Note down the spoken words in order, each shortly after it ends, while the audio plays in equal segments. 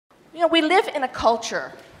You know, we live in a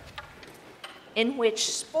culture in which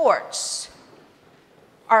sports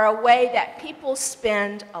are a way that people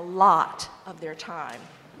spend a lot of their time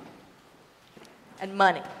and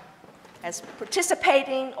money as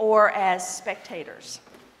participating or as spectators.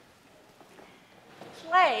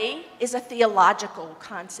 Play is a theological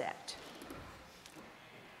concept.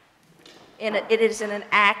 And it is in an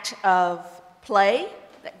act of play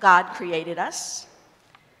that God created us,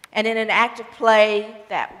 and in an act of play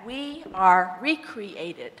that we are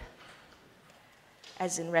recreated,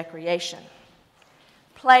 as in recreation.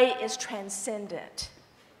 Play is transcendent,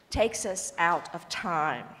 takes us out of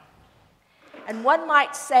time. And one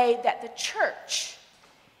might say that the church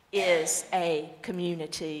is a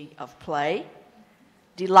community of play,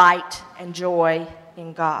 delight, and joy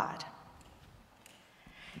in God.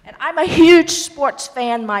 And I'm a huge sports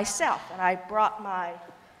fan myself, and I brought my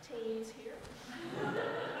teams here.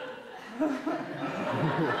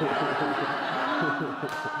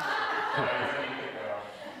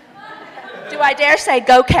 Do I dare say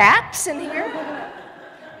go Caps in here?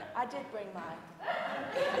 I did bring mine.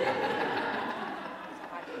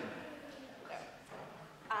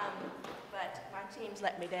 But my teams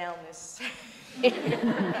let me down this year.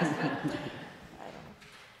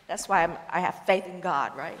 That's why I have faith in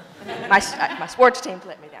God, right? My sports teams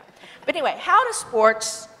let me down. But anyway, how does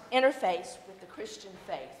sports interface with the Christian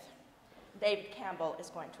faith? David Campbell is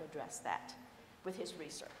going to address that with his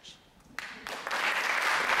research.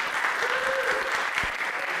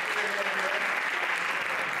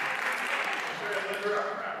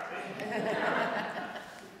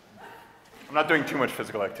 I'm not doing too much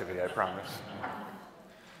physical activity, I promise.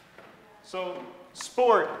 So,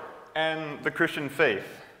 sport and the Christian faith,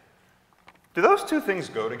 do those two things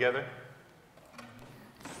go together?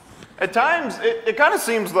 At times, it kind of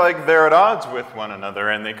seems like they're at odds with one another,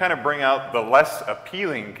 and they kind of bring out the less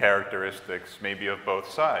appealing characteristics, maybe, of both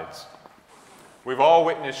sides. We've all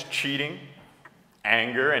witnessed cheating,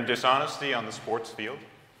 anger, and dishonesty on the sports field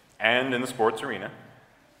and in the sports arena,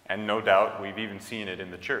 and no doubt we've even seen it in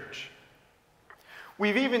the church.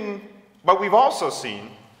 But we've also seen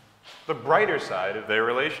the brighter side of their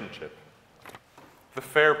relationship, the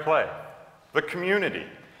fair play, the community,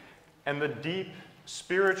 and the deep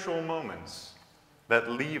spiritual moments that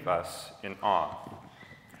leave us in awe.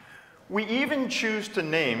 We even choose to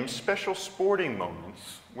name special sporting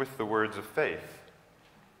moments with the words of faith.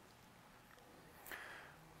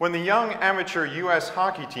 When the young amateur U.S.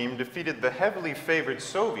 hockey team defeated the heavily favored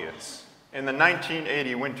Soviets in the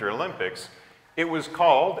 1980 Winter Olympics, it was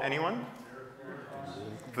called, anyone?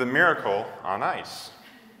 The Miracle on Ice.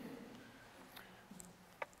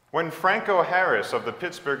 When Franco Harris of the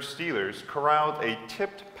Pittsburgh Steelers corralled a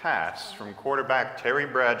tipped pass from quarterback Terry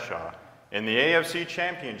Bradshaw in the AFC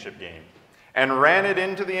Championship game and ran it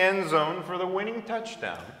into the end zone for the winning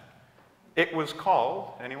touchdown, it was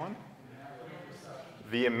called, anyone?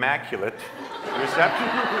 The Immaculate Reception.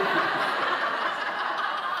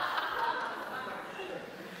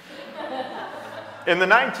 In the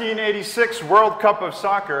 1986 World Cup of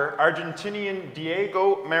Soccer, Argentinian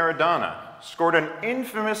Diego Maradona scored an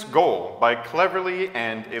infamous goal by cleverly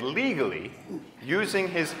and illegally using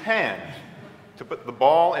his hand to put the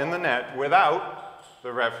ball in the net without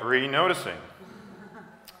the referee noticing.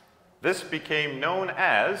 This became known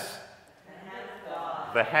as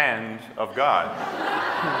the Hand of God.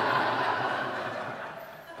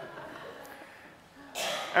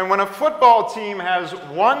 And when a football team has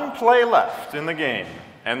one play left in the game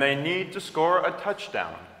and they need to score a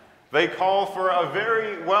touchdown, they call for a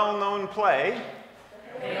very well-known play,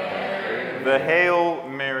 the Hail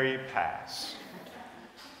Mary pass.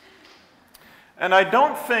 And I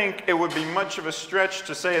don't think it would be much of a stretch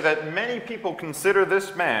to say that many people consider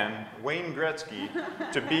this man, Wayne Gretzky,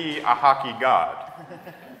 to be a hockey god.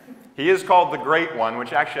 He is called the Great One,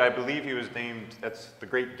 which actually I believe he was named, that's the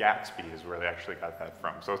Great Gatsby is where they actually got that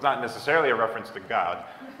from. So it's not necessarily a reference to God,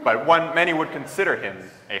 but many would consider him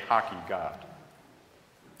a hockey god.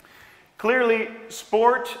 Clearly,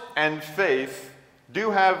 sport and faith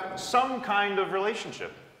do have some kind of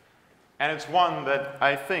relationship, and it's one that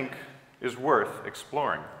I think is worth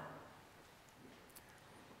exploring.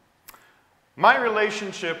 My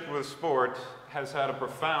relationship with sport has had a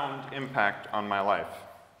profound impact on my life.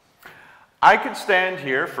 I could stand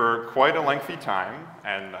here for quite a lengthy time,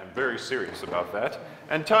 and I'm very serious about that,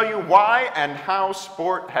 and tell you why and how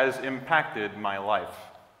sport has impacted my life.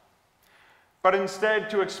 But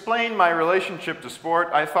instead, to explain my relationship to sport,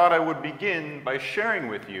 I thought I would begin by sharing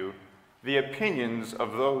with you the opinions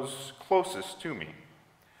of those closest to me.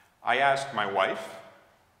 I asked my wife,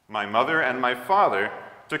 my mother, and my father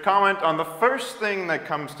to comment on the first thing that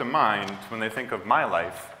comes to mind when they think of my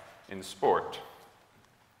life in sport.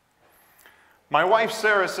 My wife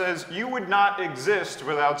Sarah says, "You would not exist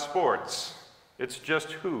without sports. It's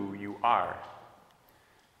just who you are."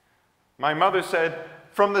 My mother said,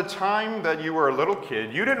 "From the time that you were a little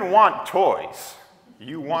kid, you didn't want toys.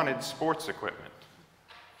 You wanted sports equipment."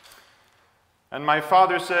 And my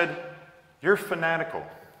father said, "You're fanatical.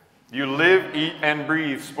 You live, eat, and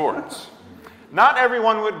breathe sports." Not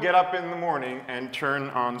everyone would get up in the morning and turn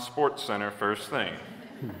on Sports Center first thing.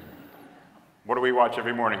 What do we watch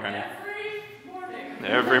every morning, honey? Every morning.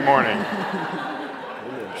 Every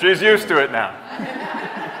morning. She's used to it now.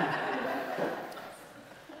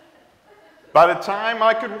 By the time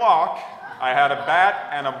I could walk, I had a bat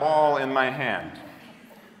and a ball in my hand.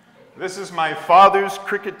 This is my father's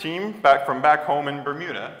cricket team from back home in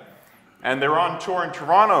Bermuda, and they're on tour in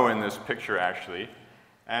Toronto in this picture, actually,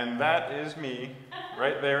 and that is me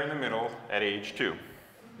right there in the middle at age 2.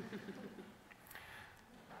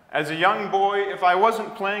 As a young boy, if I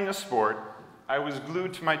wasn't playing a sport, I was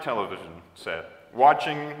glued to my television set,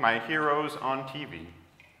 watching my heroes on TV.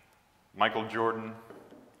 Michael Jordan,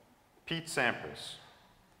 Pete Sampras,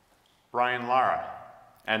 Brian Lara,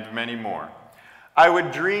 and many more. I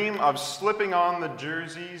would dream of slipping on the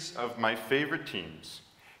jerseys of my favorite teams,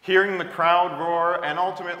 hearing the crowd roar, and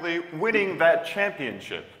ultimately winning that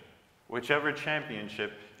championship, whichever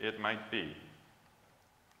championship it might be.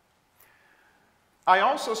 I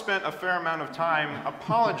also spent a fair amount of time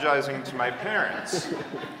apologizing to my parents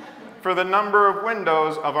for the number of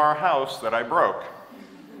windows of our house that I broke.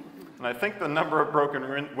 And I think the number of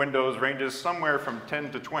broken windows ranges somewhere from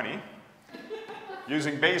 10 to 20,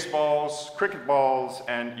 using baseballs, cricket balls,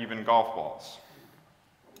 and even golf balls.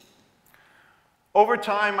 Over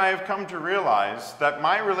time, I have come to realize that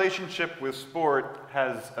my relationship with sport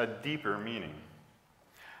has a deeper meaning.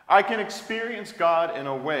 I can experience God in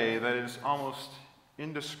a way that is almost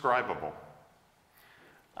indescribable.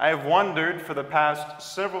 I have wondered for the past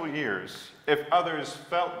several years if others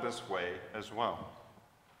felt this way as well,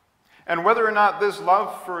 and whether or not this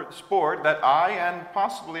love for sport that I and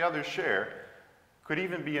possibly others share could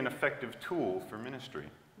even be an effective tool for ministry.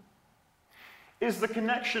 Is the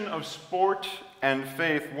connection of sport and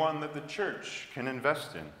faith one that the church can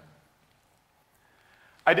invest in?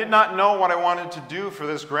 I did not know what I wanted to do for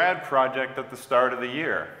this grad project at the start of the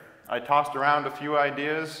year. I tossed around a few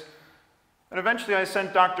ideas, and eventually I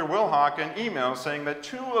sent Dr. Wilhock an email saying that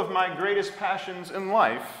 2 of my greatest passions in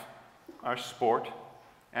life are sport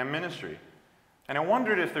and ministry. And I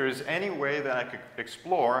wondered if there is any way that I could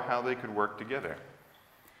explore how they could work together.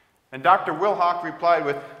 And Dr. Wilhock replied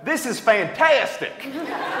with, "This is fantastic!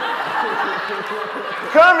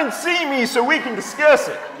 Come and see me so we can discuss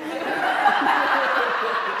it."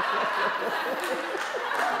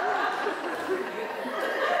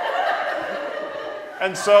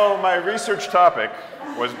 And so my research topic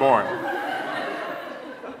was born.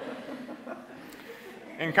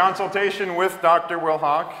 In consultation with Dr.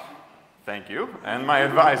 Wilhock, thank you, and my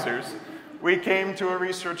advisors, we came to a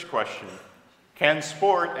research question. Can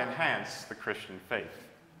sport enhance the Christian faith?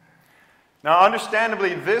 Now,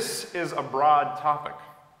 understandably, this is a broad topic.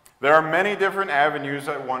 There are many different avenues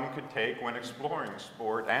that one could take when exploring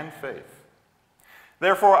sport and faith.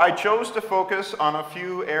 Therefore, I chose to focus on a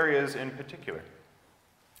few areas in particular.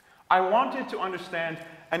 I wanted to understand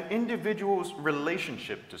an individual's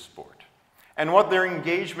relationship to sport and what their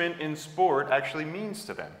engagement in sport actually means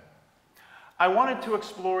to them. I wanted to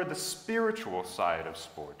explore the spiritual side of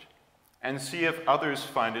sport and see if others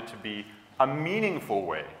find it to be a meaningful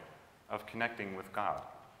way of connecting with God.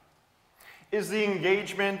 Is the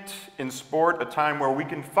engagement in sport a time where we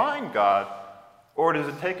can find God, or does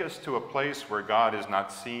it take us to a place where God is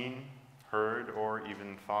not seen, heard, or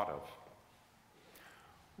even thought of?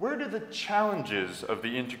 Where do the challenges of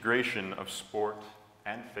the integration of sport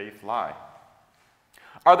and faith lie?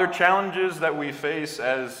 Are there challenges that we face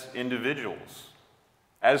as individuals,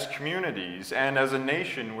 as communities, and as a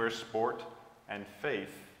nation where sport and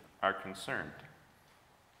faith are concerned?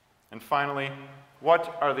 And finally,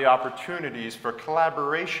 what are the opportunities for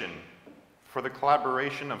collaboration, for the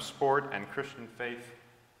collaboration of sport and Christian faith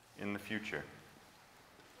in the future?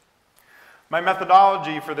 My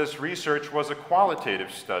methodology for this research was a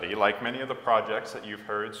qualitative study, like many of the projects that you've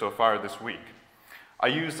heard so far this week. I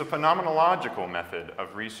used the phenomenological method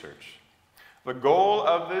of research. The goal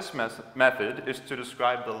of this method is to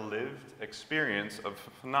describe the lived experience of a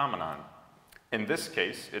phenomenon. In this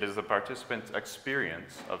case, it is the participant's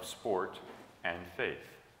experience of sport and faith.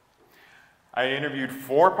 I interviewed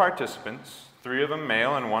 4 participants, 3 of them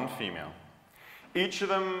male and 1 female. Each of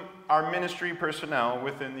them are ministry personnel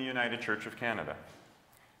within the United Church of Canada.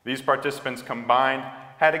 These participants combined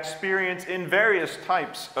had experience in various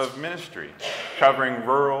types of ministry, covering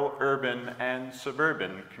rural, urban, and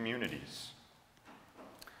suburban communities.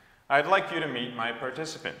 I'd like you to meet my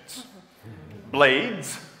participants.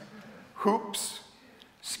 Blades, hoops,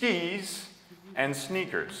 skis, and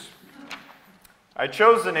sneakers. I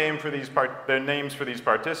chose the names for these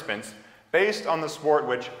participants based on the sport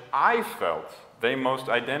which I felt they most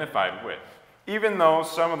identified with, even though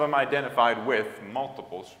some of them identified with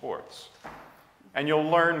multiple sports. And you'll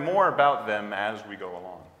learn more about them as we go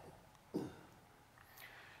along.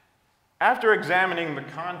 After examining the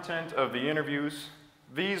content of the interviews,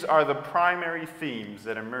 these are the primary themes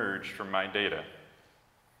that emerged from my data.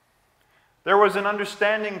 There was an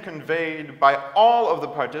understanding conveyed by all of the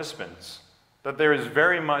participants that there is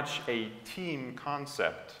very much a team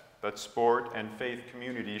concept that sport and faith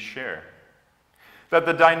communities share. That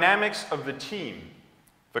the dynamics of the team,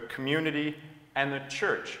 the community, and the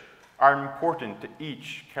church are important to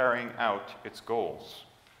each carrying out its goals.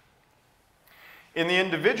 In the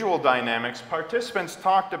individual dynamics, participants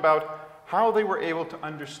talked about how they were able to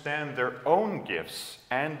understand their own gifts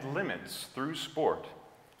and limits through sport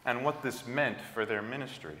and what this meant for their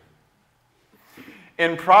ministry.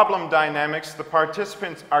 In problem dynamics, the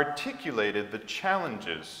participants articulated the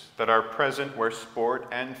challenges that are present where sport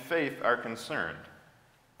and faith are concerned,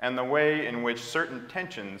 and the way in which certain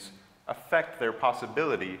tensions affect their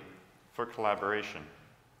possibility for collaboration.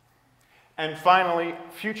 And finally,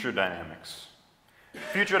 future dynamics.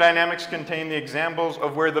 Future dynamics contain the examples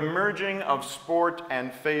of where the merging of sport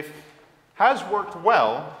and faith has worked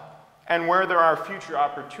well and where there are future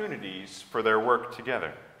opportunities for their work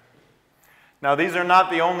together. Now, these are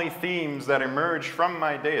not the only themes that emerge from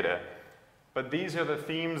my data, but these are the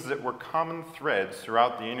themes that were common threads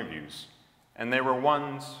throughout the interviews, and they were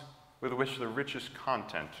ones with which the richest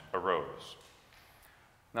content arose.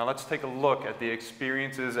 Now, let's take a look at the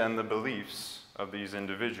experiences and the beliefs of these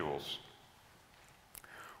individuals.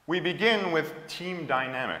 We begin with team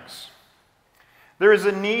dynamics. There is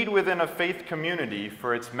a need within a faith community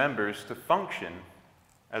for its members to function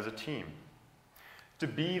as a team. To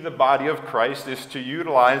be the body of Christ is to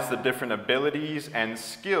utilize the different abilities and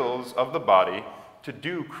skills of the body to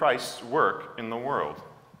do Christ's work in the world.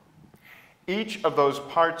 Each of those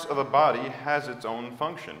parts of the body has its own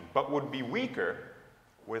function, but would be weaker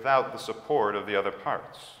without the support of the other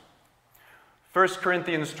parts. 1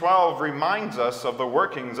 Corinthians 12 reminds us of the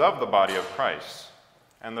workings of the body of Christ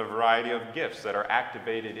and the variety of gifts that are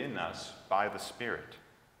activated in us by the Spirit.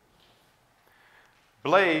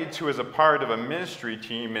 Blades, who is a part of a ministry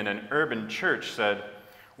team in an urban church, said,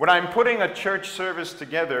 "When I'm putting a church service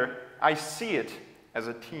together, I see it as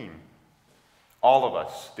a team. All of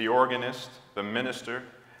us, the organist, the minister,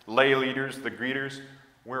 lay leaders, the greeters,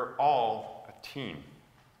 we're all a team.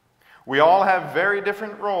 We all have very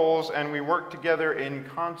different roles, and we work together in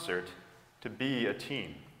concert to be a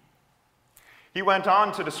team." He went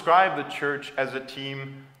on to describe the church as a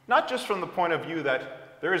team, not just from the point of view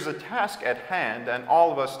that there is a task at hand and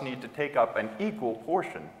all of us need to take up an equal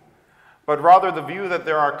portion, but rather the view that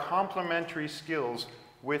there are complementary skills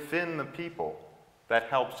within the people that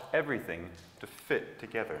helps everything to fit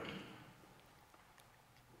together.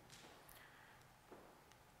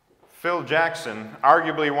 Phil Jackson,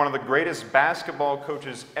 arguably one of the greatest basketball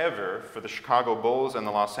coaches ever for the Chicago Bulls and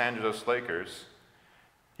the Los Angeles Lakers,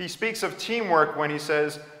 he speaks of teamwork when he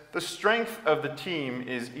says, "The strength of the team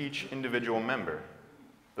is each individual member.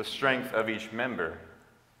 The strength of each member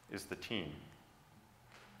is the team."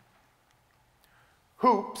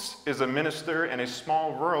 Hoops is a minister in a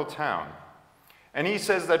small rural town, and he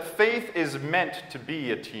says that faith is meant to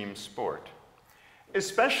be a team sport,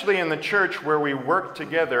 especially in the church where we work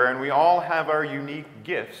together and we all have our unique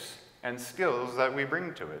gifts and skills that we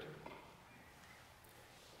bring to it.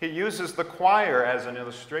 He uses the choir as an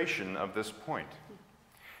illustration of this point.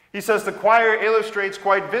 He says the choir illustrates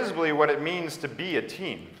quite visibly what it means to be a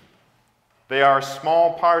team. They are a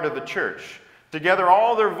small part of the church. Together,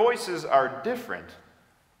 all their voices are different,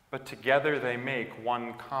 but together they make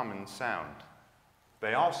one common sound.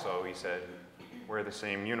 They also, he said, wear the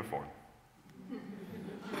same uniform.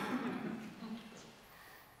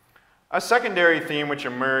 A secondary theme which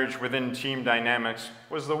emerged within team dynamics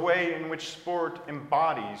was the way in which sport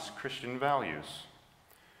embodies Christian values.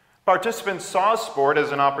 Participants saw sport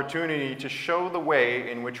as an opportunity to show the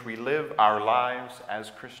way in which we live our lives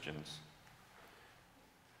as Christians.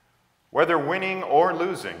 Whether winning or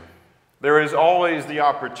losing, there is always the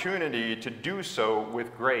opportunity to do so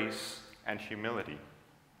with grace and humility.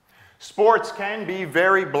 Sports can be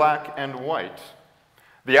very black and white,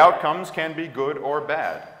 The outcomes can be good or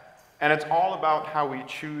bad, and it's all about how we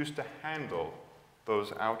choose to handle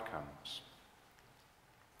those outcomes.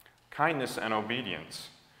 Kindness and obedience.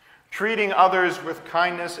 Treating others with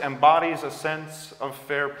kindness embodies a sense of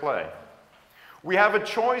fair play. We have a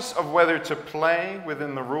choice of whether to play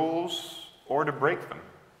within the rules or to break them.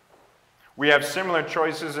 We have similar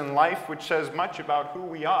choices in life, which says much about who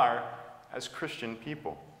we are as Christian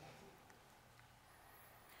people.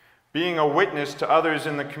 Being a witness to others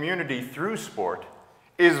in the community through sport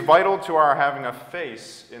is vital to our having a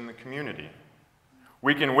face in the community.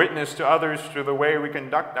 We can witness to others through the way we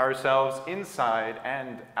conduct ourselves inside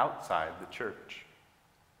and outside the church.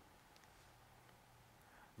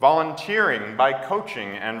 Volunteering by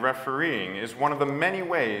coaching and refereeing is one of the many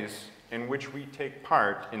ways in which we take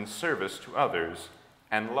part in service to others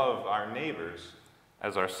and love our neighbors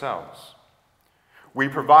as ourselves. We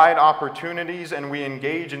provide opportunities and we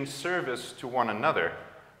engage in service to one another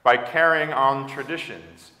by carrying on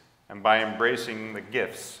traditions and by embracing the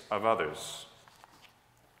gifts of others.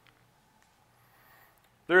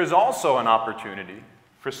 There is also an opportunity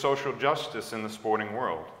for social justice in the sporting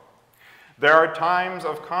world. There are times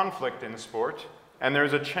of conflict in sport, and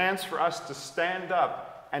there's a chance for us to stand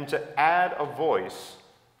up and to add a voice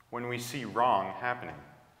when we see wrong happening.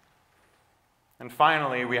 And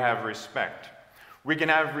finally, we have respect. We can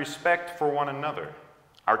have respect for one another,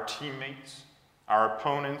 our teammates, our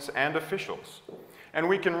opponents, and officials. And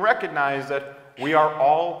we can recognize that we are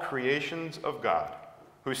all creations of God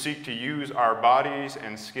who seek to use our bodies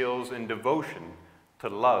and skills in devotion to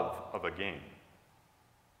love of a game.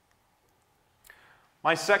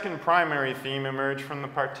 My second primary theme emerged from the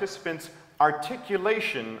participants'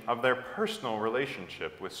 articulation of their personal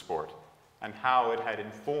relationship with sport and how it had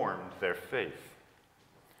informed their faith.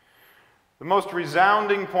 The most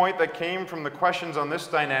resounding point that came from the questions on this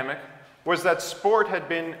dynamic was that sport had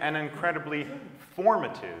been an incredibly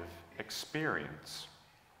formative experience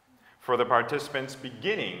for the participants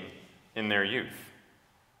beginning in their youth.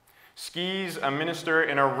 Skees, a minister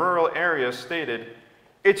in a rural area, stated,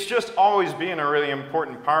 "It's just always been a really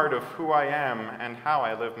important part of who I am and how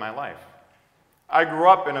I live my life. I grew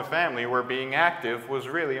up in a family where being active was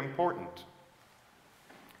really important."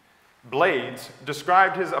 Blades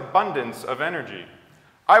described his abundance of energy.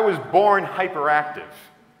 "I was born hyperactive.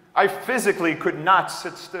 I physically could not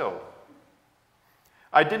sit still.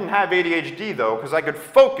 I didn't have ADHD, though, because I could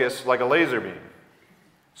focus like a laser beam.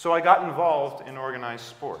 So I got involved in organized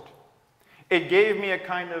sport. It gave me a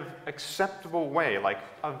kind of acceptable way, like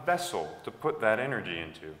a vessel, to put that energy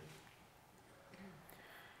into."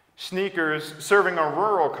 Sneakers, serving a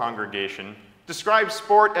rural congregation, described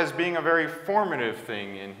sport as being a very formative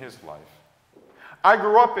thing in his life. "I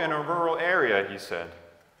grew up in a rural area," he said.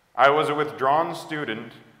 "I was a withdrawn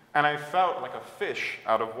student, and I felt like a fish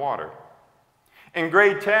out of water. In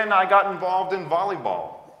grade 10, I got involved in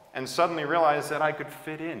volleyball and suddenly realized that I could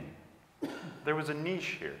fit in. There was a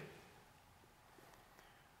niche here."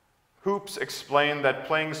 Hoops explained that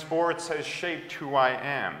playing sports has shaped who I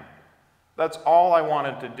am. That's all I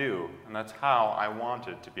wanted to do, and that's how I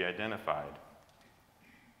wanted to be identified.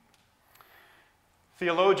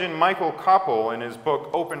 Theologian Michael Campbell, in his book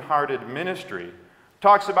Open-Hearted Ministry,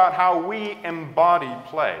 talks about how we embody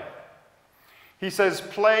play. He says,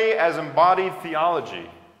 "Play as embodied theology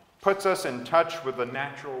puts us in touch with the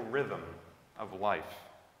natural rhythm of life."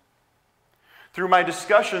 Through my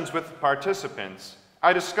discussions with the participants,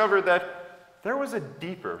 I discovered that there was a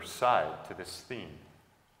deeper side to this theme,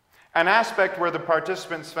 an aspect where the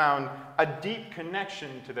participants found a deep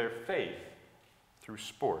connection to their faith through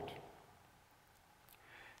sport.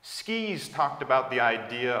 Skees talked about the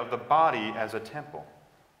idea of the body as a temple.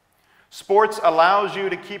 Sports allows you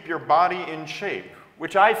to keep your body in shape,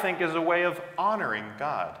 which I think is a way of honoring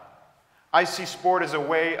God. I see sport as a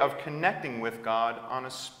way of connecting with God on a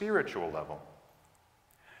spiritual level.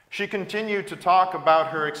 She continued to talk about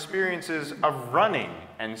her experiences of running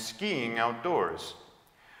and skiing outdoors.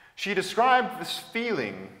 She described this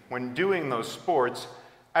feeling when doing those sports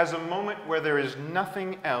as a moment where there is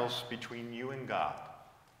nothing else between you and God,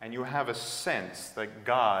 and you have a sense that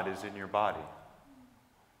God is in your body.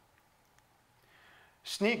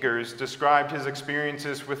 Sneakers described his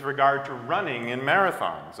experiences with regard to running in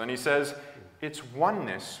marathons, and he says, "It's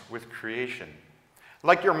oneness with creation.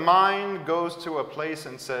 Like your mind goes to a place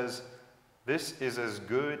and says, 'This is as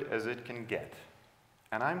good as it can get,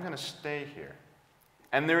 and I'm going to stay here.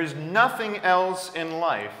 And there is nothing else in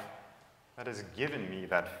life that has given me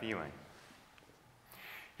that feeling.'"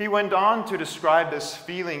 He went on to describe this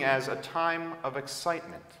feeling as a time of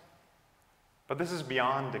excitement. But this is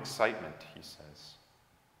beyond excitement, he says.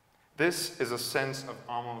 this is a sense of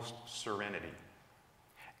almost serenity.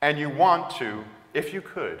 And you want to, if you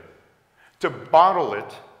could, to bottle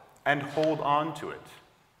it and hold on to it.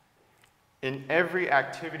 In every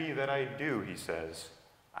activity that I do, he says,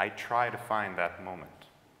 I try to find that moment.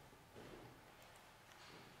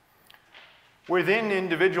 Within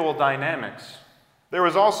individual dynamics, there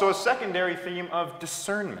was also a secondary theme of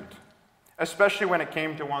discernment, especially when it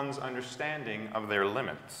came to one's understanding of their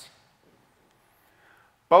limits.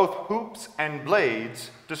 Both Hoops and Blades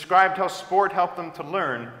described how sport helped them to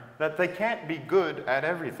learn that they can't be good at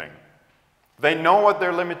everything. They know what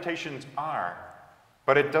their limitations are,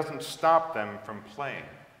 but it doesn't stop them from playing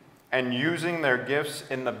and using their gifts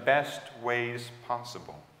in the best ways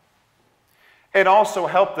possible. It also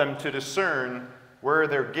helped them to discern where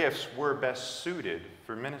their gifts were best suited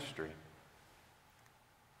for ministry.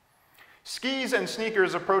 Skis and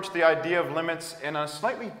sneakers approached the idea of limits in a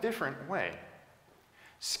slightly different way.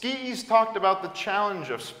 Skis talked about the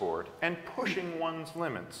challenge of sport and pushing one's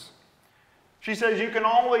limits. She says you can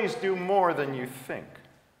always do more than you think.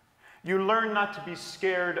 You learn not to be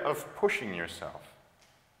scared of pushing yourself.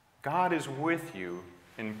 God is with you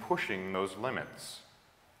in pushing those limits.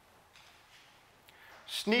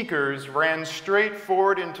 Sneakers ran straight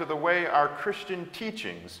forward into the way our Christian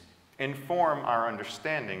teachings inform our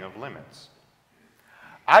understanding of limits.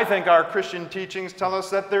 I think our Christian teachings tell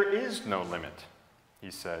us that there is no limit,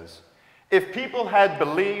 he says. If people had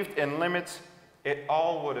believed in limits, it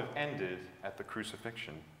all would have ended at the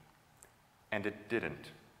crucifixion. And it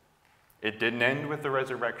didn't. It didn't end with the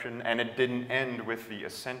resurrection, and it didn't end with the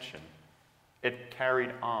ascension. It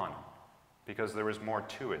carried on, because there was more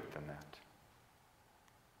to it than that.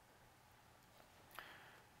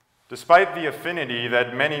 Despite the affinity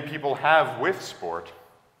that many people have with sport,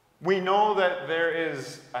 we know that there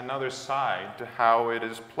is another side to how it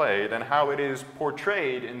is played and how it is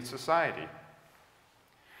portrayed in society.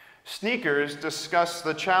 Sneakers discuss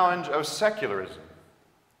the challenge of secularism.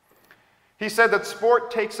 He said that sport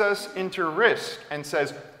takes us into risk and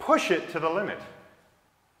says, push it to the limit.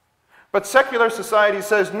 But secular society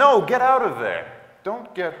says, no, get out of there.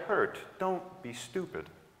 Don't get hurt. Don't be stupid.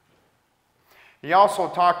 He also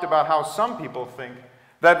talked about how some people think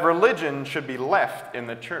that religion should be left in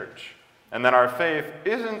the church, and that our faith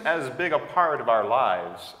isn't as big a part of our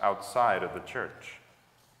lives outside of the church.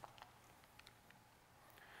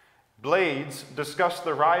 Blades discussed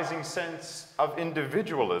the rising sense of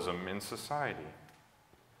individualism in society.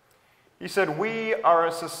 He said, we are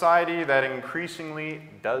a society that increasingly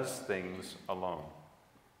does things alone.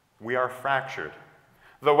 We are fractured.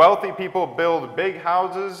 The wealthy people build big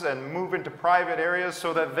houses and move into private areas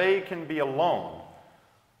so that they can be alone.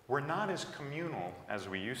 We're not as communal as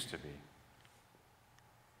we used to be.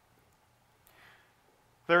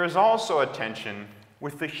 There is also a tension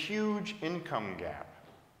with the huge income gap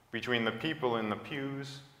between the people in the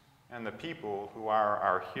pews and the people who are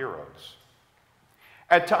our heroes.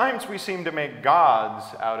 At times, we seem to make gods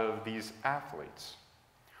out of these athletes.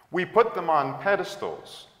 We put them on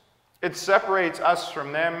pedestals. It separates us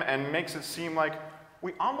from them and makes it seem like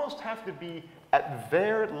we almost have to be at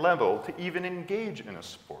their level to even engage in a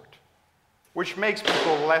sport, which makes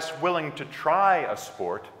people less willing to try a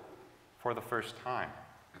sport for the first time.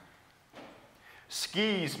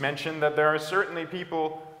 Skis mentioned that there are certainly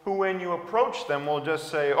people who, when you approach them, will just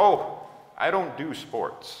say, oh, I don't do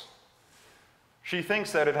sports. She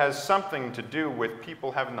thinks that it has something to do with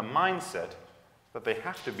people having the mindset that they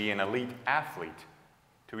have to be an elite athlete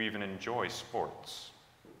to even enjoy sports.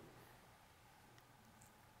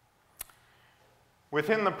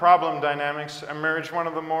 Within the problem dynamics emerged one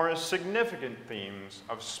of the more significant themes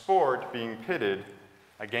of sport being pitted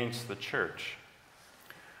against the church.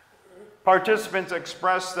 Participants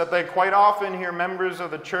expressed that they quite often hear members of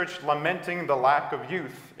the church lamenting the lack of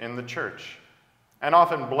youth in the church, and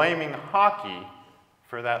often blaming hockey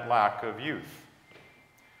for that lack of youth.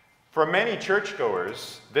 For many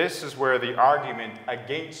churchgoers, this is where the argument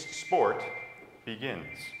against sport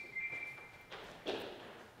begins.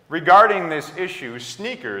 Regarding this issue,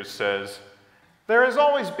 Sneakers says, there has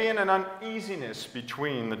always been an uneasiness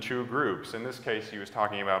between the two groups. In this case, he was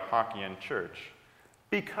talking about hockey and church,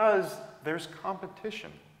 because there's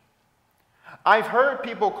competition. I've heard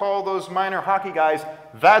people call those minor hockey guys,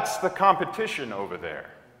 that's the competition over there.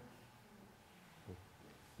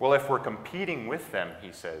 Well, if we're competing with them,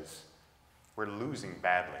 he says, we're losing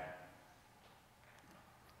badly.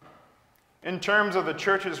 In terms of the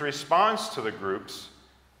church's response to the groups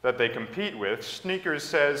that they compete with, Sneakers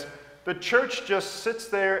says, the church just sits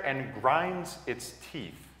there and grinds its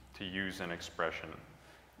teeth, to use an expression.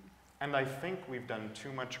 And I think we've done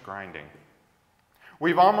too much grinding.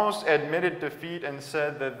 We've almost admitted defeat and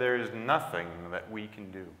said that there is nothing that we can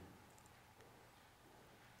do.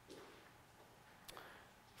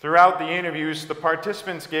 Throughout the interviews, the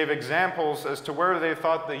participants gave examples as to where they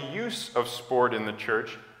thought the use of sport in the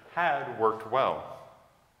church had worked well.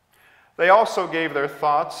 They also gave their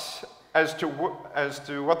thoughts as to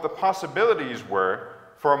what the possibilities were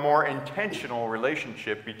for a more intentional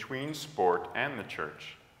relationship between sport and the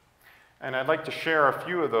church. And I'd like to share a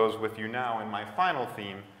few of those with you now in my final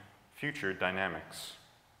theme, future dynamics.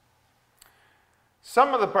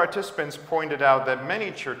 Some of the participants pointed out that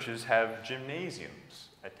many churches have gymnasiums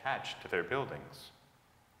attached to their buildings.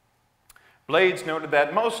 Blades noted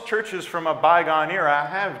that most churches from a bygone era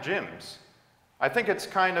have gyms. I think it's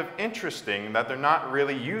kind of interesting that they're not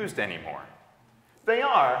really used anymore. They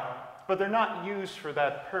are, but they're not used for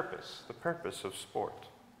that purpose, the purpose of sport.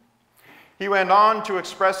 He went on to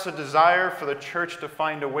express a desire for the church to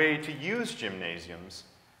find a way to use gymnasiums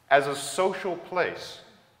as a social place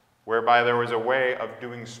whereby there was a way of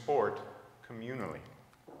doing sport communally.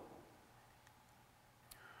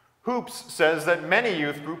 Hoops says that many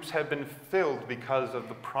youth groups have been filled because of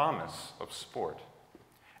the promise of sport.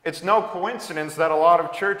 It's no coincidence that a lot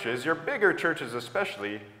of churches, your bigger churches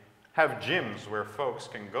especially, have gyms where folks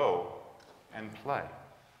can go and play.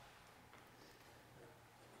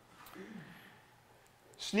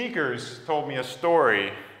 Sneakers told me a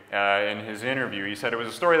story in his interview. He said it was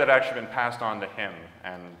a story that had actually been passed on to him,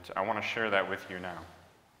 and I want to share that with you now.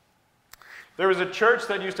 There was a church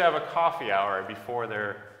that used to have a coffee hour before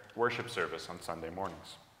their worship service on Sunday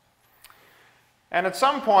mornings. And at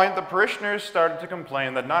some point, the parishioners started to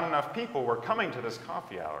complain that not enough people were coming to this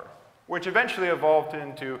coffee hour, which eventually evolved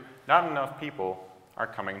into not enough people are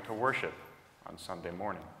coming to worship on Sunday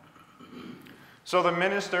morning. So the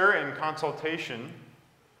minister, in consultation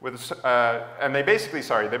with, they basically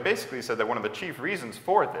said that one of the chief reasons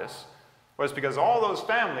for this was because all those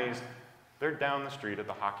families, they're down the street at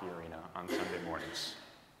the hockey arena on Sunday mornings.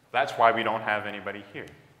 That's why we don't have anybody here.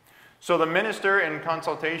 So the minister, in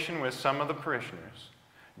consultation with some of the parishioners,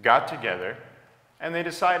 got together and they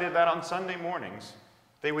decided that on Sunday mornings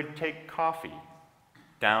they would take coffee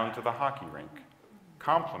down to the hockey rink,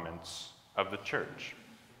 compliments of the church.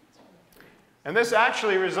 And this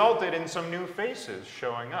actually resulted in some new faces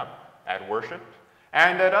showing up at worship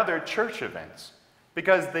and at other church events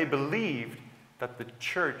because they believed that the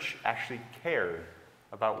church actually cared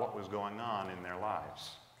about what was going on in their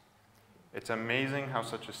lives. It's amazing how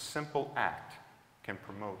such a simple act can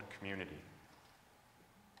promote community.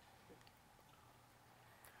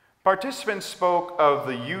 Participants spoke of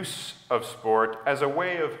the use of sport as a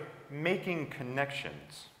way of making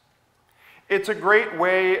connections. It's a great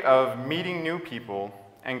way of meeting new people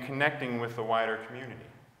and connecting with the wider community.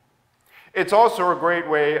 It's also a great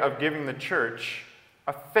way of giving the church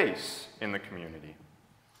a face in the community.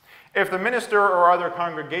 If the minister or other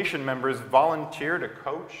congregation members volunteer to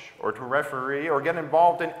coach or to referee or get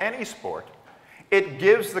involved in any sport, it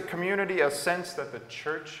gives the community a sense that the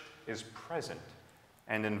church is present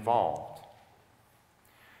and involved.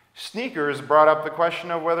 Sneakers brought up the question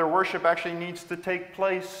of whether worship actually needs to take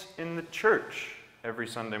place in the church every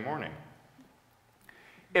Sunday morning.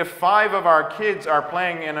 If 5 of our kids are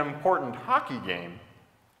playing an important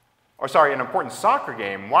an important soccer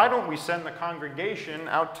game, why don't we send the congregation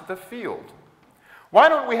out to the field? Why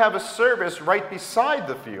don't we have a service right beside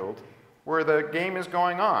the field where the game is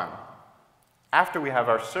going on? After we have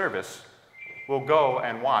our service, we'll go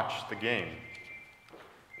and watch the game.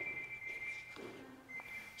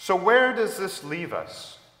 So where does this leave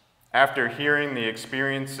us after hearing the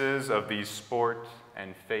experiences of these sport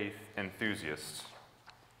and faith enthusiasts?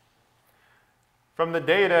 From the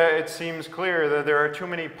data, it seems clear that there are too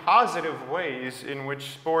many positive ways in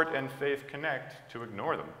which sport and faith connect to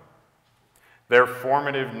ignore them. Their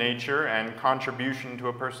formative nature and contribution to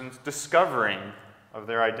a person's discovering of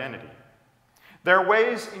their identity. There are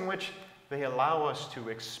ways in which they allow us to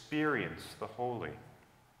experience the holy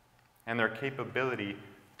and their capability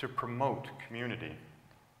to promote community.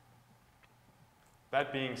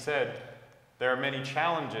 That being said, there are many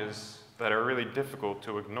challenges that are really difficult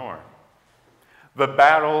to ignore. The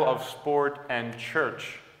battle of sport and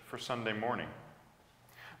church for Sunday morning.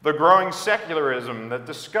 The growing secularism that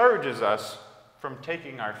discourages us from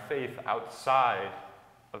taking our faith outside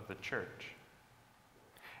of the church.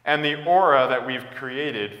 And the aura that we've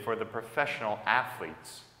created for the professional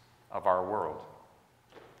athletes of our world.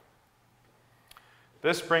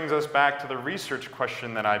 This brings us back to the research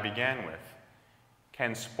question that I began with.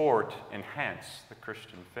 Can sport enhance the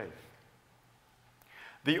Christian faith?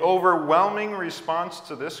 The overwhelming response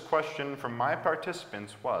to this question from my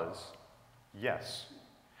participants was yes.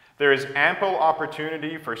 There is ample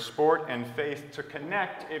opportunity for sport and faith to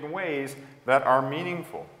connect in ways that are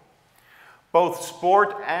meaningful. Both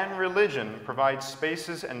sport and religion provide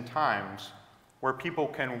spaces and times where people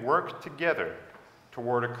can work together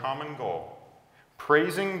toward a common goal,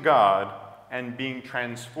 praising God and being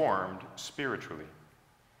transformed spiritually.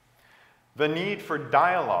 The need for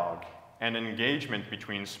dialogue and engagement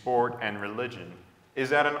between sport and religion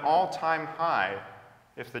is at an all-time high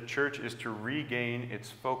if the church is to regain its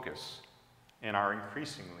focus in our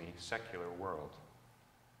increasingly secular world.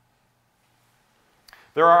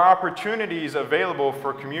 There are opportunities available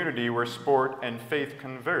for community where sport and faith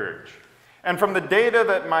converge. And from the data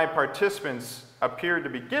that my participants appeared to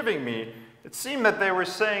be giving me, it seemed that they were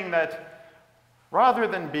saying that rather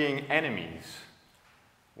than being enemies,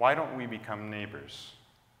 why don't we become neighbors?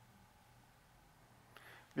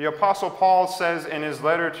 The Apostle Paul says in his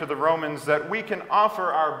letter to the Romans that we can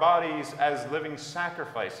offer our bodies as living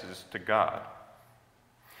sacrifices to God.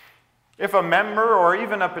 If a member or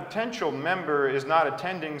even a potential member is not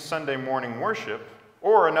attending Sunday morning worship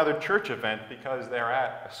or another church event because they're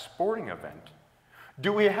at a sporting event,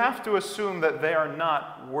 do we have to assume that they are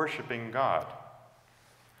not worshiping God?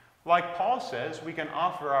 Like Paul says, we can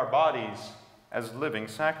offer our bodies as living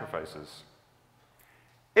sacrifices.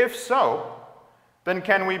 If so, then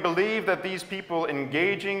can we believe that these people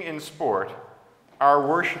engaging in sport are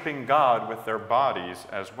worshiping God with their bodies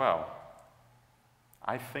as well?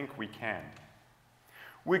 I think we can.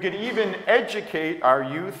 We could even educate our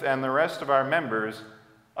youth and the rest of our members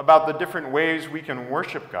about the different ways we can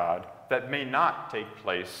worship God that may not take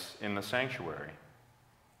place in the sanctuary.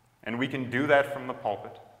 And we can do that from the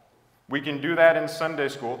pulpit. We can do that in Sunday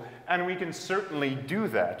school, and we can certainly do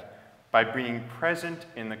that by being present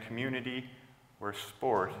in the community where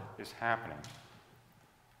sport is happening.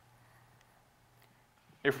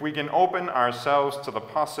 If we can open ourselves to the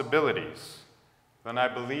possibilities, then I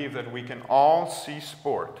believe that we can all see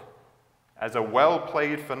sport as a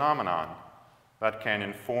well-played phenomenon that can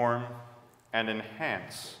inform and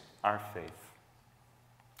enhance our faith.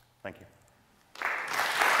 Thank you.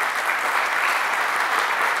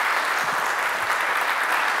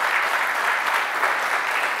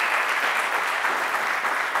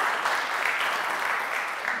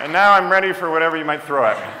 And now I'm ready for whatever you might throw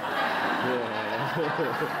at me.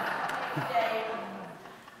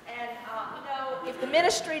 If the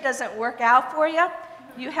ministry doesn't work out for you,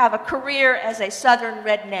 you have a career as a Southern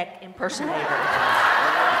redneck impersonator.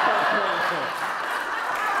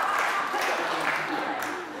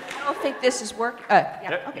 I don't think this is working.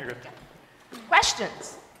 Yep, okay. you're good.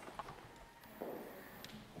 Questions?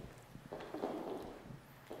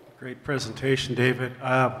 Great presentation, David.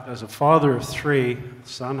 As a father of three,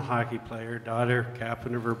 son hockey player, daughter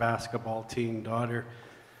captain of her basketball team, daughter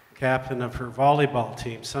captain of her volleyball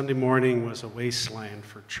team, Sunday morning was a wasteland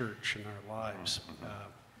for church in our lives.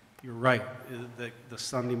 You're right, the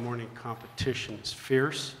Sunday morning competition is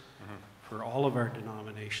fierce for all of our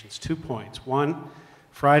denominations. 2 points. One,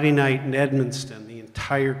 Friday night in Edmundston, the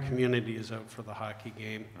entire community is out for the hockey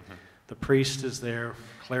game. The priest is there,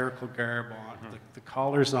 clerical garb on, the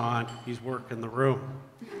collar's on, he's working the room.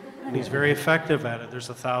 And he's very effective at it. There's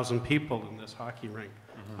 1,000 people in this hockey rink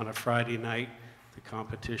on a Friday night. The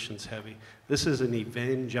competition's heavy. This is an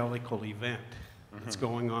evangelical event that's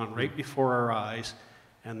going on right before our eyes,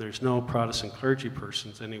 and there's no Protestant clergy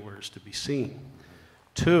persons anywhere to be seen.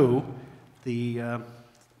 Two, the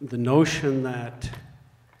notion that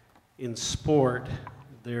in sport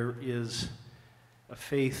there is a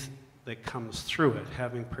faith that comes through it.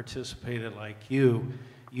 Having participated like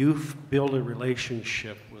you've built a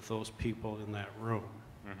relationship with those people in that room,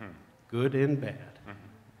 good and bad.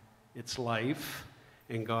 It's life,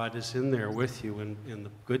 and God is in there with you in the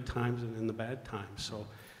good times and in the bad times. So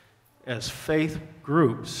as faith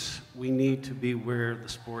groups, we need to be where the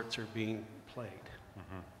sports are being played.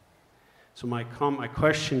 So my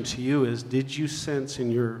question to you is, did you sense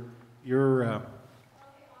in your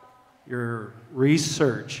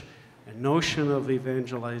research a notion of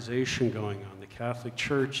evangelization going on? The Catholic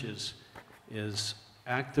Church is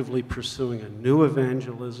actively pursuing a new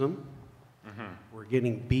evangelism. We're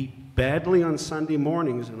getting beat badly on Sunday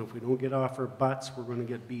mornings, and if we don't get off our butts, we're going to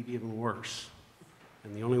get beat even worse.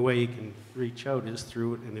 And the only way you can reach out is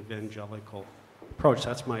through an evangelical approach.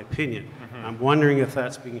 That's my opinion. I'm wondering if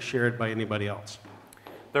that's being shared by anybody else.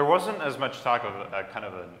 There wasn't as much talk of a kind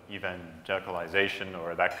of an evangelicalization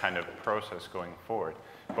or that kind of process going forward.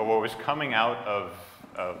 But what was coming out of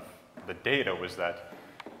the data was that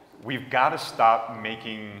we've got to stop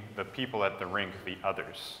making the people at the rink the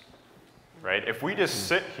others, right? If we just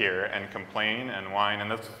sit here and complain and whine, and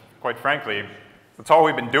that's, quite frankly, That's all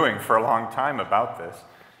we've been doing for a long time about this,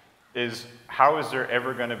 is how is there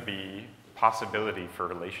ever going to be possibility for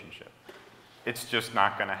relationship? It's just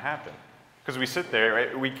not going to happen. Because we sit there,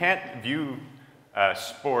 right? We can't view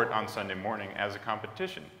sport on Sunday morning as a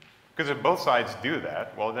competition. Because if both sides do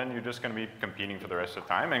that, well, then you're just going to be competing for the rest of the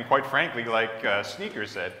time. And quite frankly, like Sneaker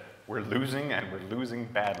said, we're losing, and we're losing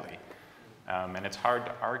badly. And it's hard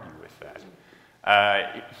to argue with that.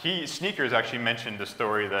 Sneakers actually mentioned a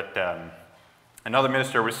story that another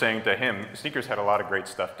minister was saying to him. Sneakers had a lot of great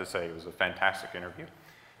stuff to say. It was a fantastic interview.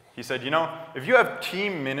 He said, you know, if you have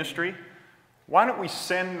team ministry, why don't we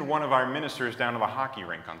send one of our ministers down to the hockey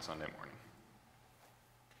rink on Sunday morning?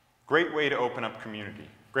 Great way to open up community.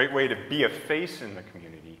 Great way to be a face in the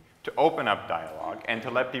community, to open up dialogue, and to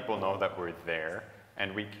let people know that we're there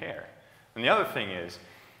and we care. And the other thing is,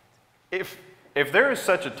 if there is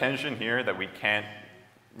such a tension here that we can't,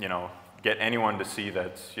 you know, get anyone to see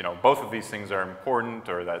that, you know, both of these things are important,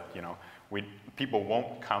 or that, you know, people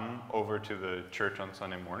won't come over to the church on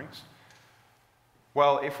Sunday mornings,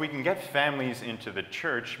 well, if we can get families into the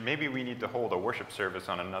church, maybe we need to hold a worship service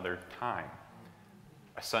on another time,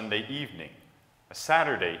 a Sunday evening, a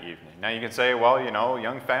Saturday evening. Now you can say, well, you know,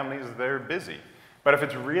 young families, they're busy. But if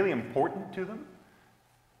it's really important to them,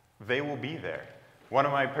 they will be there. One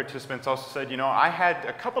of my participants also said, you know, I had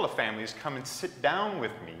a couple of families come and sit down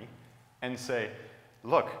with me and say,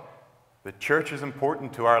 look, the church is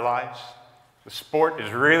important to our lives. The sport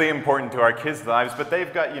is really important to our kids' lives, but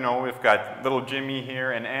they've got, you know, we've got little Jimmy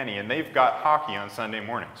here and Annie, and they've got hockey on Sunday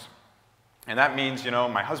mornings. And that means, you know,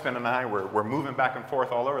 my husband and I, we're moving back and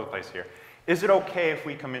forth all over the place here. Is it okay if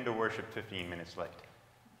we come into worship 15 minutes late?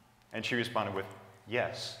 And she responded with,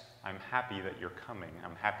 yes, I'm happy that you're coming.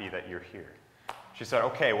 I'm happy that you're here. She said,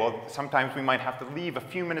 okay, well, sometimes we might have to leave a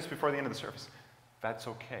few minutes before the end of the service. That's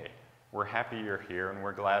okay. We're happy you're here, and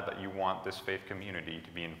we're glad that you want this faith community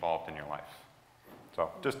to be involved in your life. So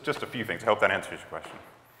just a few things. I hope that answers your question.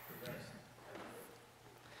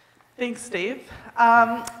 Thanks, Dave.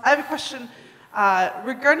 I have a question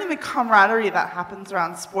regarding the camaraderie that happens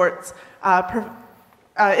around sports,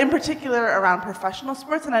 in particular around professional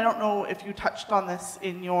sports, and I don't know if you touched on this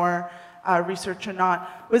in your research or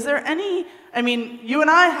not. Was there any, I mean, you and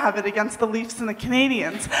I have it against the Leafs and the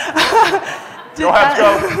Canadians. Go Habs,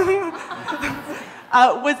 go!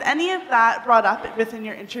 Was any of that brought up within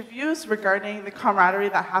your interviews regarding the camaraderie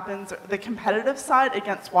that happens, the competitive side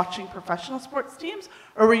against watching professional sports teams,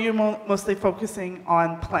 or were you mostly focusing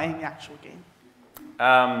on playing the actual game?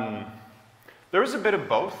 There was a bit of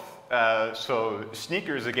both. So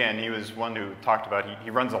Sneakers, again, he was one who talked about, he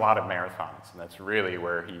runs a lot of marathons, and that's really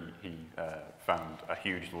where he found a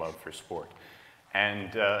huge love for sport.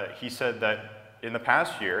 And he said that in the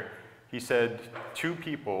past year, he said 2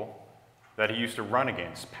 people that he used to run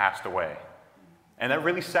against passed away. And that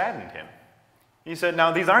really saddened him. He said,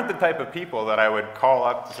 now, these aren't the type of people that I would call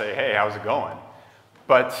up to say, hey, how's it going?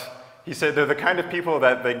 But he said they're the kind of people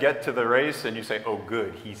that they get to the race and you say, oh,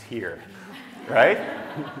 good, he's here, right?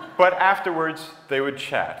 But afterwards, they would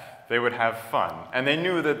chat. They would have fun. And they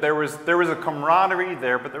knew that there was a camaraderie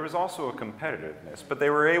there, but there was also a competitiveness. But they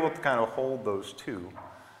were able to kind of hold those two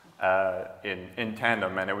in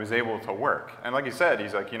tandem, and it was able to work. And like he said,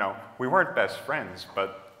 he's like, you know, we weren't best friends,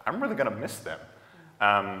 but I'm really going to miss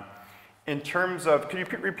them. In terms of, can you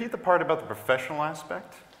repeat the part about the professional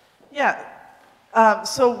aspect? Yeah.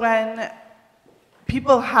 So when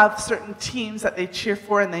people have certain teams that they cheer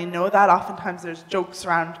for and they know that, oftentimes there's jokes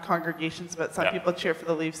around congregations about some people cheer for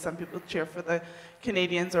the Leafs, some people cheer for the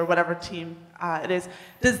Canadians or whatever team it is.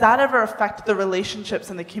 Does that ever affect the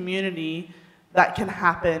relationships in the community that can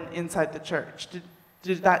happen inside the church?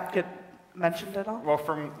 Did that get mentioned at all?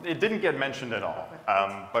 Well, it didn't get mentioned at all.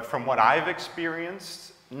 But from what I've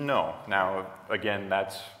experienced, no. Now, again,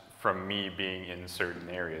 that's from me being in certain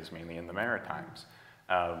areas, mainly in the Maritimes.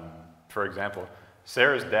 For example,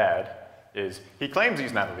 Sarah's dad he claims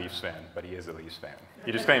he's not a Leafs fan, but he is a Leafs fan.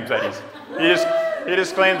 He just claims that he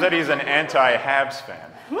just claims that he's an anti-Habs fan.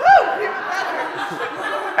 Woo!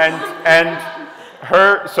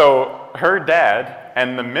 Her dad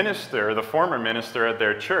and the former minister at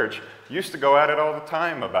their church, used to go at it all the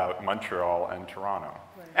time about Montreal and Toronto.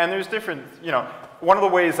 Right. And there's different, you know, one of the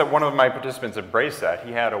ways that one of my participants embraced that,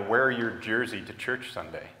 he had a wear your jersey to church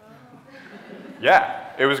Sunday. Yeah,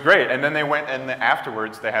 it was great. And then they went, and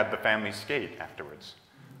afterwards, they had the family skate afterwards.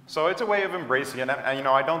 So it's a way of embracing it. And you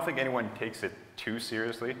know, I don't think anyone takes it too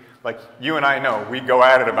seriously. Like, you and I know, we go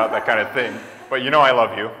at it about that kind of thing. But you know I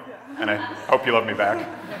love you, and I hope you love me back.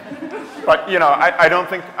 But you know, I don't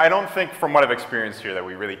think from what I've experienced here that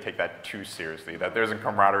we really take that too seriously. That there's a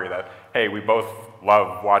camaraderie that, hey, we both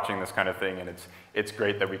love watching this kind of thing, and it's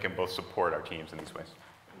great that we can both support our teams in these ways.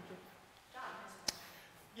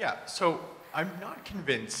 Yeah, so I'm not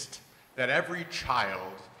convinced that every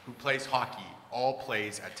child who plays hockey all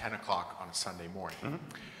plays at 10 o'clock on a Sunday morning. Mm-hmm.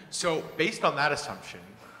 So based on that assumption,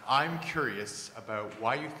 I'm curious about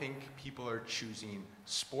why you think people are choosing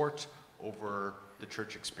sport over the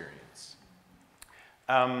church experience.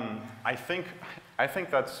 I think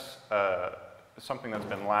that's something that's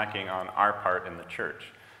been lacking on our part in the church,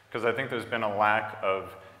 because I think there's been a lack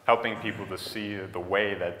of helping people to see the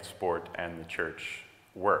way that sport and the church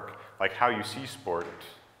work, like how you see sport,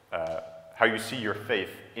 how you see your faith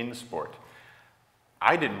in sport.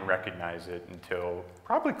 I didn't recognize it until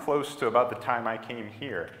probably close to about the time I came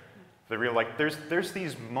here. The real, like, there's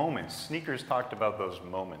these moments. Sneakers talked about those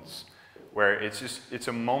moments where it's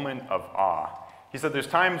a moment of awe. He said there's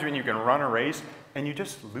times when you can run a race and you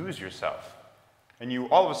just lose yourself. And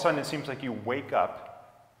all of a sudden it seems like you wake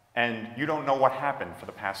up and you don't know what happened for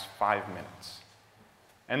the past 5 minutes.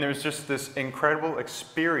 And there's just this incredible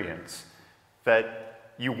experience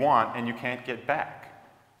that you want and you can't get back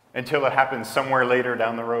until it happens somewhere later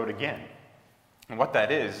down the road again. And what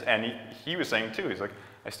that is, and he was saying too, he's like,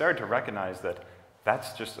 I started to recognize that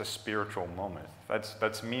that's just a spiritual moment.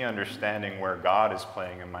 That's me understanding where God is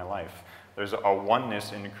playing in my life. There's a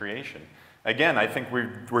oneness in creation. Again, I think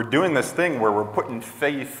we're doing this thing where we're putting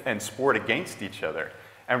faith and sport against each other,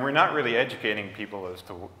 and we're not really educating people as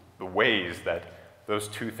to the ways that those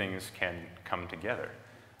two things can come together.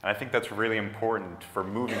 And I think that's really important for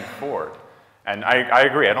moving forward. And I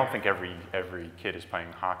agree, I don't think every kid is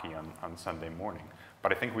playing hockey on Sunday morning,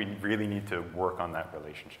 but I think we really need to work on that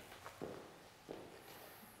relationship.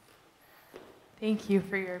 Thank you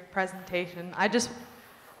for your presentation.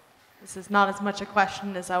 This is not as much a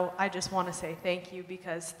question as I just want to say thank you,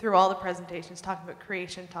 because through all the presentations, talking about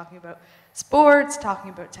creation, talking about sports, talking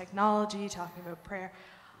about technology, talking about prayer,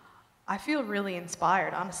 I feel really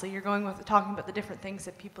inspired, honestly. You're talking about the different things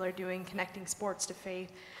that people are doing, connecting sports to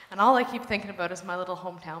faith, and all I keep thinking about is my little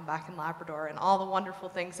hometown back in Labrador and all the wonderful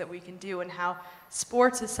things that we can do, and how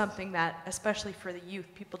sports is something that, especially for the youth,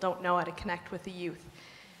 people don't know how to connect with the youth.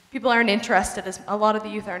 People aren't interested, a lot of the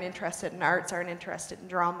youth aren't interested in arts, aren't interested in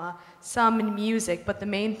drama, some in music, but the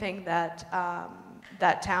main thing that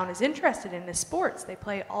that town is interested in is sports. They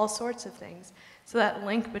play all sorts of things. So that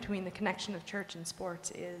link between the connection of church and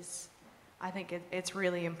sports is, I think it's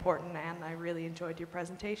really important, and I really enjoyed your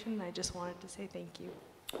presentation, and I just wanted to say thank you.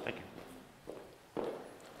 Thank you.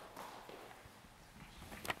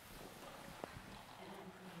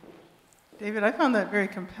 David, I found that very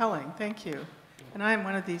compelling. Thank you. And I'm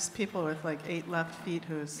one of these people with like 8 left feet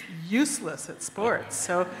who's useless at sports.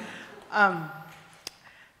 So, and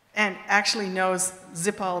actually knows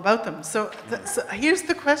zip all about them. So here's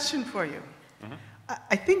the question for you. Mm-hmm.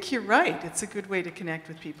 I think you're right. It's a good way to connect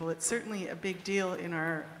with people. It's certainly a big deal in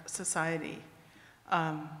our society.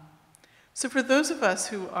 So for those of us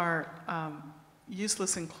who are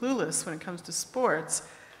useless and clueless when it comes to sports,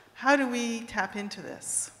 how do we tap into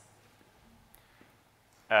this?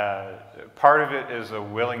 Part of it is a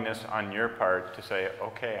willingness on your part to say,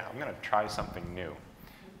 okay, I'm going to try something new.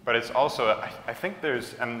 But it's also, I think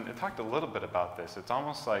there's, and I talked a little bit about this, it's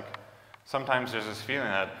almost like sometimes there's this feeling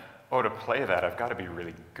that, oh, to play that, I've got to be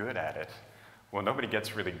really good at it. Well, nobody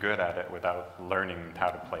gets really good at it without learning how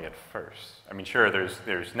to play it first. I mean, sure,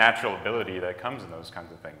 there's natural ability that comes in those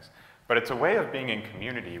kinds of things. But it's a way of being in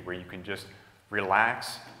community where you can just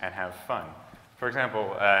relax and have fun. For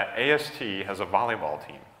example, AST has a volleyball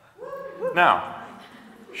team. Now,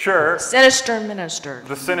 sure. Sinister minister.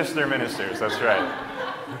 The sinister ministers, that's right.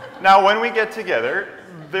 Now, when we get together,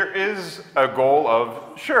 there is a goal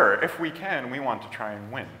of, sure, if we can, we want to try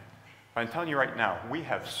and win. But I'm telling you right now, we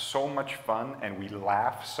have so much fun and we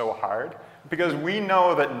laugh so hard because we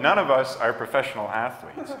know that none of us are professional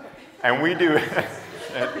athletes. And we do,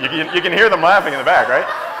 you can hear them laughing in the back, right?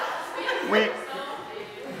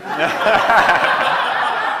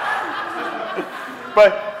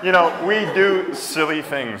 But, you know, we do silly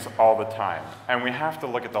things all the time. And we have to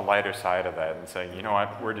look at the lighter side of that and say, you know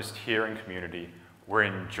what, we're just here in community. We're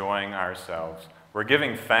enjoying ourselves. We're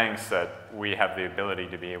giving thanks that we have the ability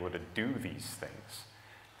to be able to do these things.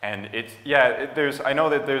 And it's, I know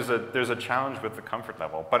that there's a challenge with the comfort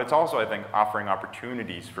level, but it's also, I think, offering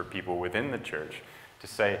opportunities for people within the church to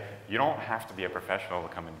say, you don't have to be a professional to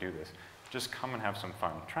come and do this. Just come and have some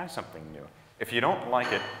fun. Try something new. If you don't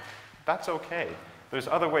like it, that's okay. There's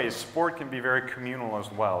other ways. Sport can be very communal as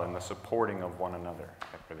well in the supporting of one another, I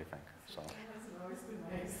really think. So.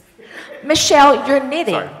 Michelle, you're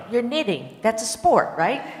knitting. Sorry. You're knitting. That's a sport,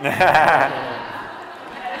 right?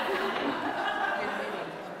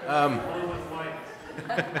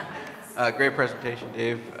 Great presentation,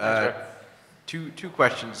 Dave. Two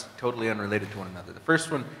questions totally unrelated to one another. The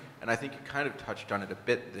first one, and I think you kind of touched on it a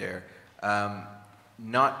bit there,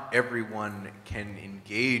 not everyone can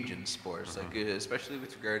engage in sports, like, especially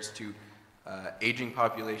with regards to aging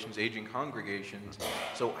populations, aging congregations.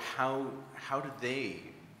 So how do they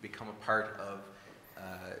become a part of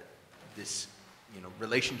this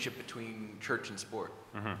relationship between church and sport?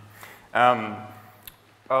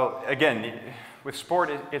 Well, again, with sport,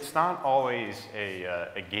 it's not always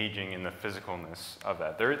a gauging in the physicalness of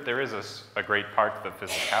that. There is a great part to the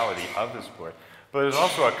physicality of the sport, but there's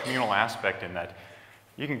also a communal aspect in that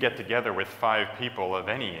you can get together with 5 people of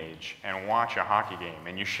any age and watch a hockey game,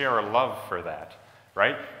 and you share a love for that,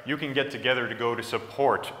 right? You can get together to go to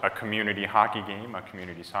support a community hockey game, a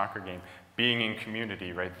community soccer game, being in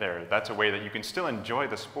community right there. That's a way that you can still enjoy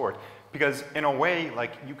the sport, because in a way,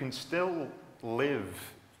 like, you can still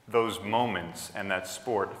live those moments and that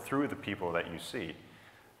sport through the people that you see.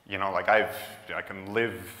 You know, like I can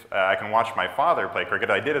watch my father play cricket.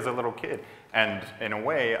 I did as a little kid. And in a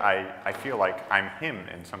way, I feel like I'm him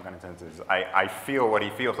in some kind of senses. I feel what he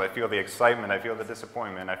feels. I feel the excitement. I feel the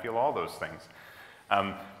disappointment. I feel all those things.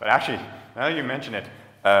 But actually, now that you mention it,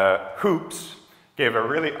 Hoops gave a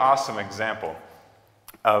really awesome example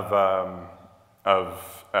of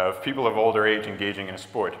people of older age engaging in a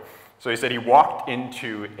sport. So he said he walked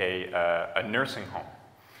into a nursing home,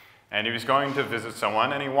 and he was going to visit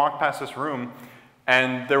someone, and he walked past this room,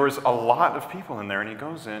 and there was a lot of people in there, and he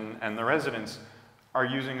goes in, and the residents are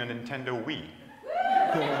using a Nintendo Wii.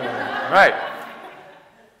 Right.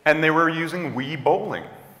 And they were using Wii bowling.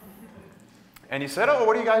 And he said, "Oh,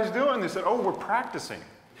 what are you guys doing?" They said, "Oh, we're practicing."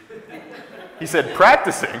 He said,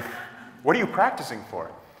 "Practicing? What are you practicing for?"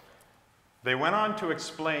 They went on to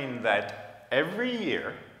explain that every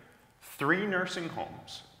year, 3 nursing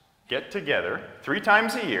homes get together 3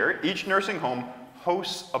 times a year. Each nursing home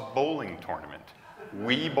hosts a bowling tournament,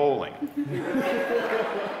 Wii bowling.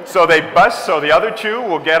 So the other 2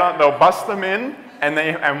 will get on, they'll bust them in,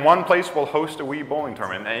 and one place will host a Wii bowling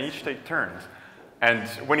tournament, and they each take turns. And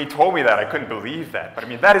when he told me that, I couldn't believe that. But I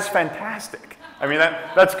mean, that is fantastic. I mean,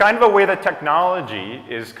 that's kind of a way that technology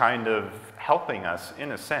is kind of helping us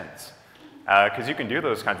in a sense. Because you can do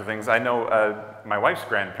those kinds of things. I know my wife's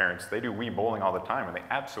grandparents, they do Wii bowling all the time, and they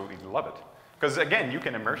absolutely love it. Because again, you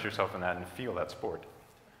can immerse yourself in that and feel that sport.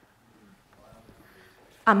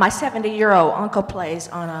 My 70-year-old uncle plays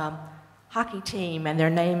on a hockey team, and their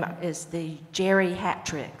name is the Jerry Hat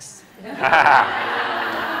Tricks. Hi,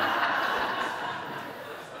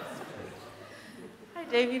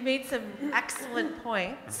 Dave. You made some excellent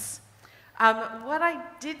points. What I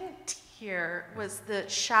didn't hear was the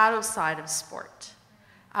shadow side of sport.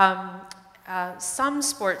 Some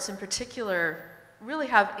sports in particular really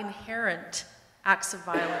have inherent acts of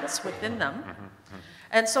violence within them.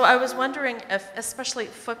 And so I was wondering if, especially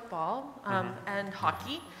football and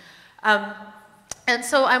hockey, and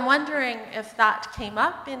so I'm wondering if that came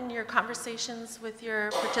up in your conversations with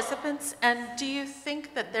your participants, and do you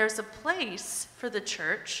think that there's a place for the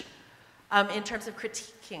church in terms of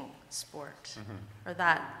critiquing sport, or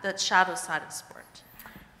that shadow side of sport?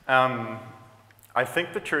 I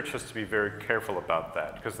think the church has to be very careful about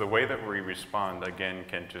that, because the way that we respond, again,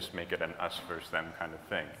 can just make it an us versus them kind of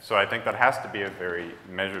thing. So I think that has to be a very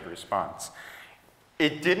measured response.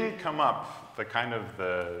 It didn't come up, the kind of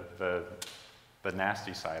the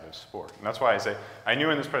nasty side of sport. And that's why I say, I knew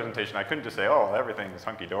in this presentation I couldn't just say, oh, everything is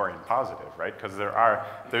hunky-dory and positive, right? Because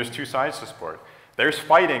there's 2 sides to sport. There's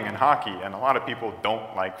fighting in hockey, and a lot of people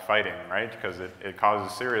don't like fighting, right? Because it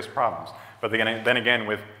causes serious problems. But then again,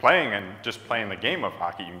 with playing and just playing the game of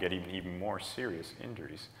hockey, you can get even more serious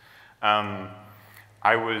injuries.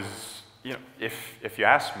 I was, if you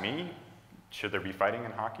ask me, should there be fighting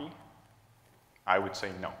in hockey? I would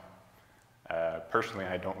say no. Personally,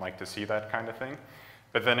 I don't like to see that kind of thing.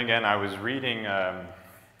 But then again, I was reading,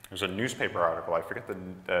 there's a newspaper article, I forget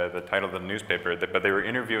the title of the newspaper, but they were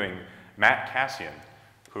interviewing Matt Cassian,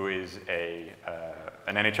 who is an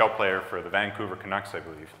NHL player for the Vancouver Canucks, I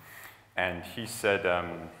believe. And he said,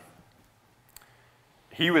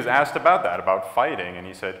 he was asked about that, about fighting, and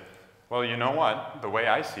he said, well, you know what? The way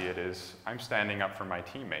I see it is, I'm standing up for my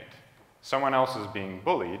teammate. Someone else is being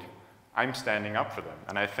bullied, I'm standing up for them.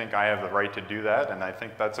 And I think I have the right to do that, and I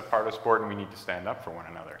think that's a part of sport, and we need to stand up for one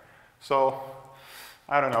another. So,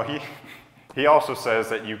 I don't know, he also says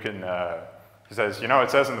that you can, he says,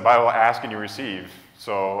 it says in the Bible, ask and you receive,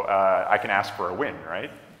 so I can ask for a win,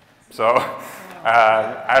 right? So,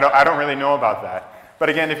 I don't really know about that. But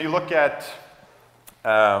again, if you look at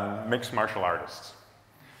mixed martial artists,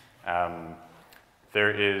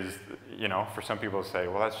 there is, for some people to say,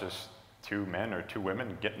 well, that's just two men or two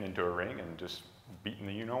women getting into a ring and just beating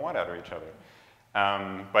the you-know-what out of each other.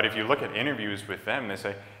 But if you look at interviews with them, they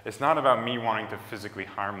say, it's not about me wanting to physically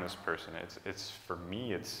harm this person. It's for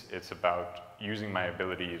me, it's about using my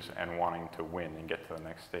abilities and wanting to win and get to the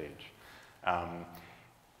next stage.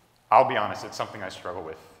 I'll be honest, it's something I struggle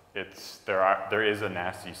with. There is a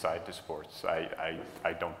nasty side to sports.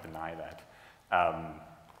 I don't deny that.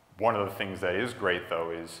 One of the things that is great,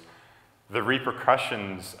 though, is the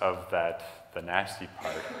repercussions of the nasty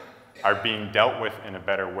part, are being dealt with in a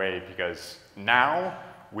better way, because now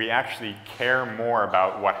we actually care more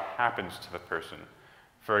about what happens to the person.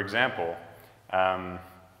 For example,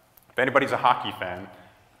 if anybody's a hockey fan,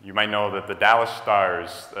 you might know that the Dallas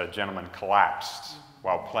Stars, a gentleman collapsed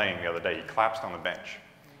while playing the other day. He collapsed on the bench.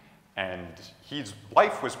 And his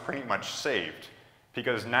life was pretty much saved,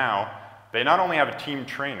 because now they not only have a team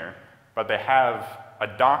trainer, but they have a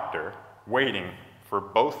doctor waiting for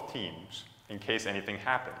both teams in case anything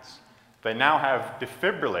happens. They now have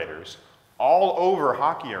defibrillators all over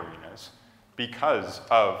hockey arenas because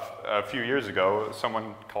of, a few years ago,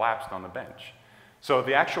 someone collapsed on the bench. So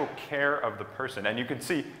the actual care of the person, and you can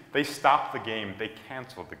see they stopped the game, they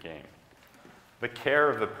canceled the game. The care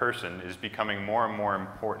of the person is becoming more and more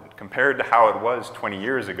important compared to how it was 20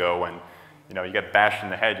 years ago when you get bashed in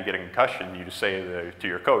the head, you get a concussion, you just say to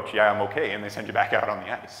your coach, yeah, I'm okay, and they send you back out on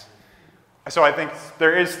the ice. So I think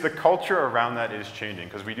the culture around that is changing,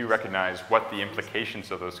 because we do recognize what the implications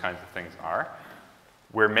of those kinds of things are.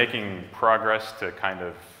 We're making progress to kind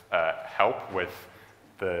of help with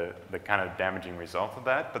the kind of damaging result of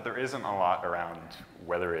that, but there isn't a lot around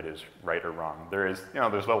whether it is right or wrong. There's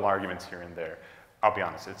little arguments here and there. I'll be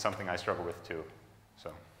honest, it's something I struggle with too.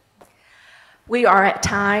 So We are at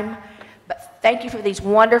time, but thank you for these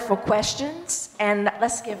wonderful questions, and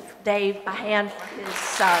let's give Dave a hand for his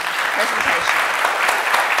presentation.